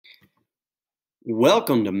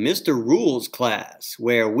Welcome to Mr. Rules class,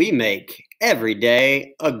 where we make every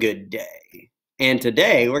day a good day. And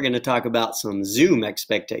today we're going to talk about some Zoom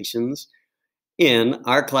expectations in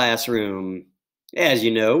our classroom. As you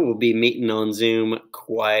know, we'll be meeting on Zoom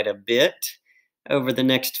quite a bit over the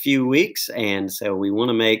next few weeks, and so we want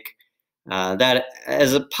to make that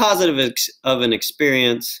as a positive of an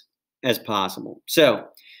experience as possible. So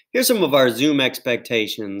here's some of our Zoom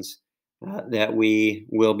expectations that we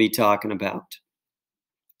will be talking about.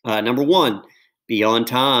 Number one, be on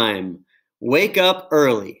time. Wake up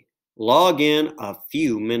early. Log in a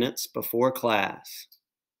few minutes before class.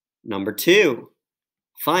 Number two,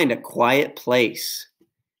 find a quiet place.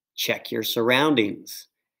 Check your surroundings.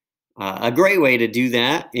 A great way to do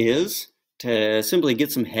that is to simply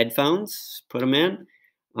get some headphones, put them in.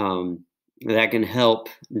 That can help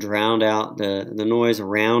drown out the noise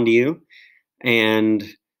around you. And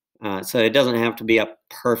so it doesn't have to be a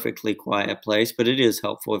perfectly quiet place, but it is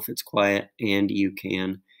helpful if it's quiet and you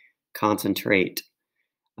can concentrate.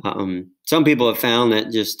 Some people have found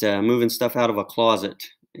that just moving stuff out of a closet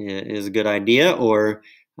is a good idea, or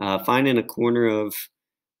finding a corner of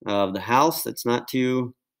the house that's not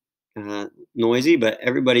too noisy, but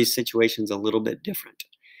everybody's situation is a little bit different.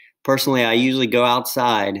 Personally, I usually go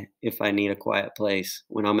outside if I need a quiet place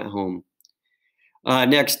when I'm at home.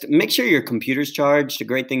 Next, make sure your computer's charged. A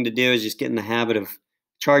great thing to do is just get in the habit of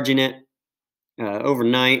charging it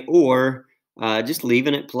overnight, or just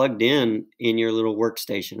leaving it plugged in your little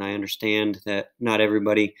workstation. I understand that not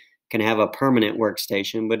everybody can have a permanent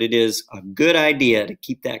workstation, but it is a good idea to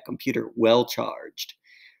keep that computer well charged.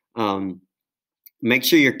 Make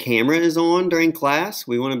sure your camera is on during class.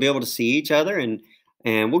 We want to be able to see each other, and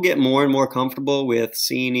we'll get more and more comfortable with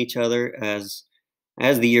seeing each other as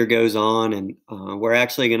the year goes on, and we're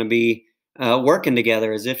actually going to be working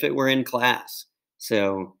together as if it were in class.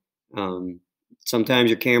 So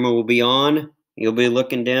sometimes your camera will be on, you'll be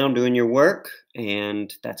looking down doing your work,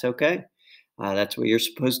 and that's okay. That's what you're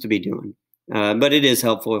supposed to be doing. But it is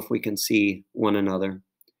helpful if we can see one another.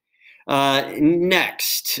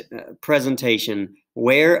 Next, presentation.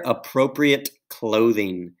 Wear appropriate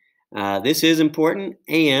clothing. This is important,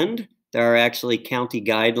 and there are actually county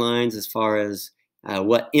guidelines as far as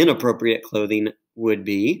what inappropriate clothing would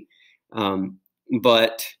be.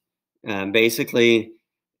 Basically,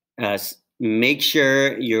 make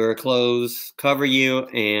sure your clothes cover you,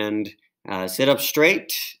 and sit up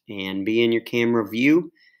straight and be in your camera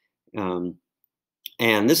view. And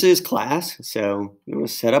this is class, so you want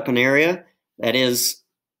to set up an area that is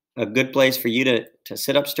a good place for you to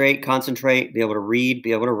sit up straight, concentrate, be able to read,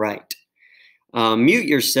 be able to write. Mute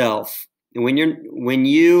yourself. When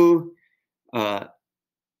you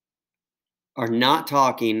are not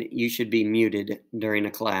talking, you should be muted during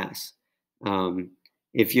a class.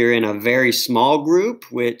 If you're in a very small group,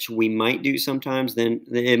 which we might do sometimes, then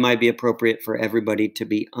it might be appropriate for everybody to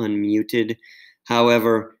be unmuted.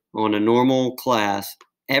 However, on a normal class,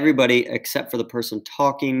 everybody except for the person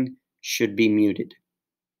talking should be muted.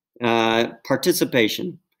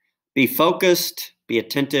 Participation. Be focused, be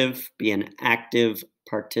attentive, be an active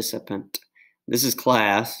participant. This is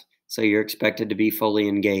class, so you're expected to be fully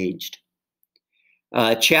engaged.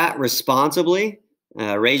 Chat responsibly.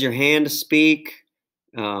 Raise your hand to speak.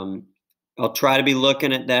 I'll try to be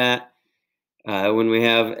looking at that when we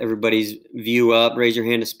have everybody's view up. Raise your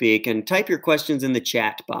hand to speak and type your questions in the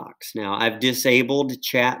chat box. Now, I've disabled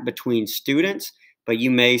chat between students, but you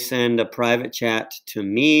may send a private chat to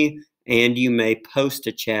me, and you may post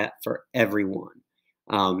a chat for everyone.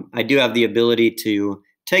 I do have the ability to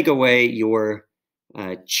take away your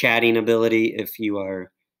chatting ability if you are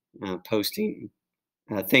posting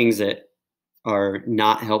things that are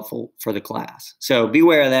not helpful for the class. So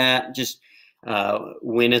beware of that. Just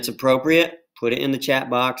when it's appropriate, put it in the chat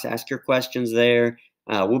box, ask your questions there.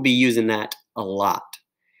 We'll be using that a lot.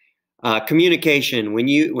 Communication. When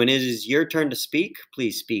it is your turn to speak,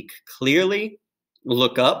 please speak clearly.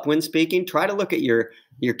 Look up when speaking. Try to look at your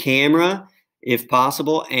camera if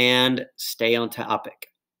possible, and stay on topic.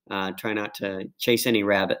 Try not to chase any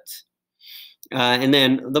rabbits. And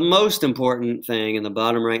then the most important thing in the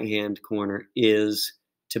bottom right-hand corner is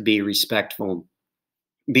to be respectful.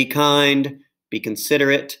 Be kind, be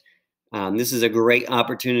considerate. This is a great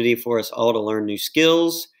opportunity for us all to learn new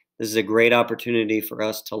skills. This is a great opportunity for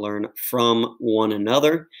us to learn from one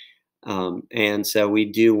another. And so we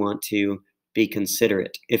do want to be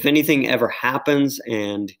considerate. If anything ever happens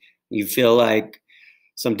and you feel like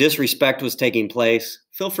some disrespect was taking place,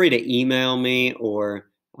 feel free to email me, or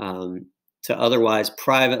to otherwise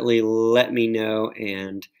privately let me know,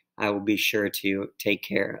 and I will be sure to take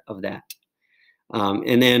care of that.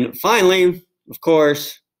 And then finally, of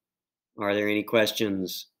course, are there any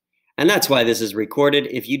questions? And that's why this is recorded.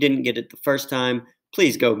 If you didn't get it the first time,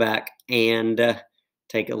 please go back and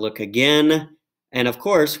take a look again. And of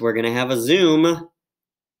course, we're going to have a Zoom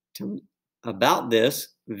about this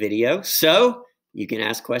video, so you can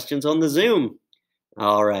ask questions on the Zoom.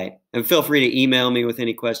 All right. And feel free to email me with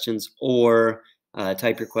any questions or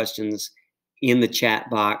type your questions in the chat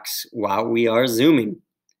box while we are Zooming.